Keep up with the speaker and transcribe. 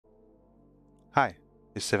Hi,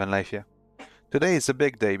 it's Seven Life here. Today is a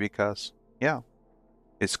big day because, yeah,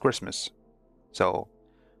 it's Christmas. So,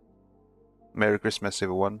 Merry Christmas,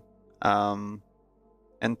 everyone. And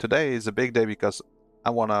today is a big day because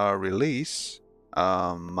I want to release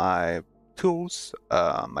my tools,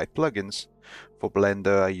 my plugins for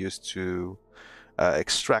Blender I used to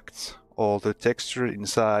extract all the texture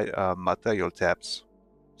inside material tabs.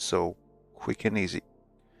 So, quick and easy.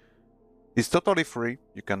 It's totally free.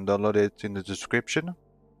 You can download it in the description.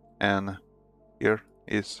 And here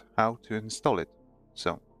is how to install it.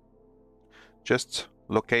 So just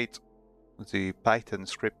locate the Python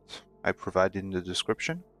script I provide in the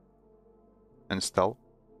description, install.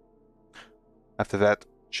 After that,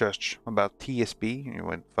 search about TSP, you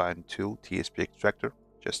will find tool TSP Extractor,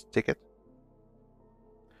 just tick it.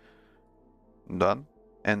 Done.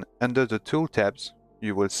 And under the tool tabs,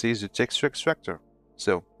 you will see the texture extractor.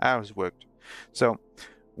 So ours worked. So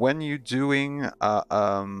when you're doing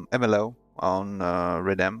MLO on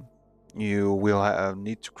REDM, you will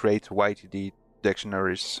need to create YTD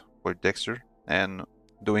dictionaries for texture and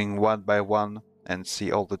doing one by one and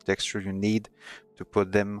see all the texture you need to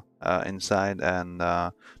put them inside, and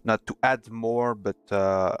not to add more, but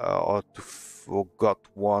or to forgot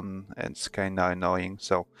one, and it's kind of annoying.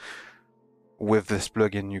 So with this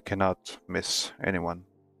plugin you cannot miss anyone,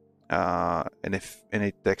 and if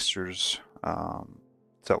any textures.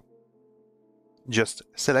 So just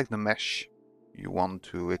select the mesh you want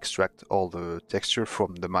to extract all the texture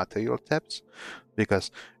from the material tabs, because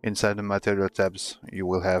inside the material tabs you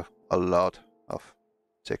will have a lot of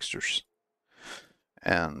textures.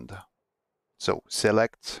 And so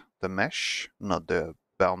select the mesh, not the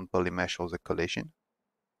bound poly mesh or the collision,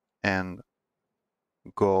 and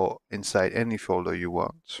go inside any folder you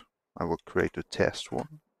want. I will create a test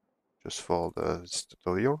one just for this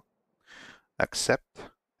tutorial. Accept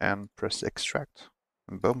and press extract,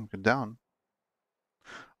 and boom, you're done.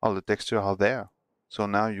 All the texture are there. So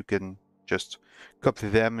now you can just copy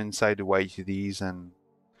them inside the YTDs and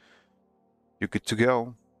you're good to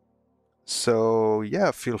go. So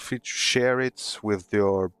yeah, feel free to share it with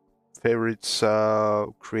your favorite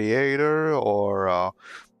creator, or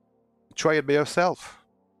try it by yourself.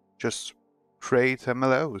 Just create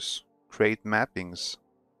MLOs, create mappings.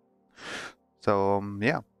 So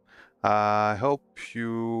yeah, I hope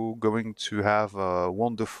you're going to have a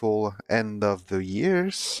wonderful end of the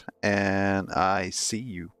years, and I see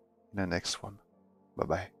you in the next one.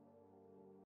 Bye-bye.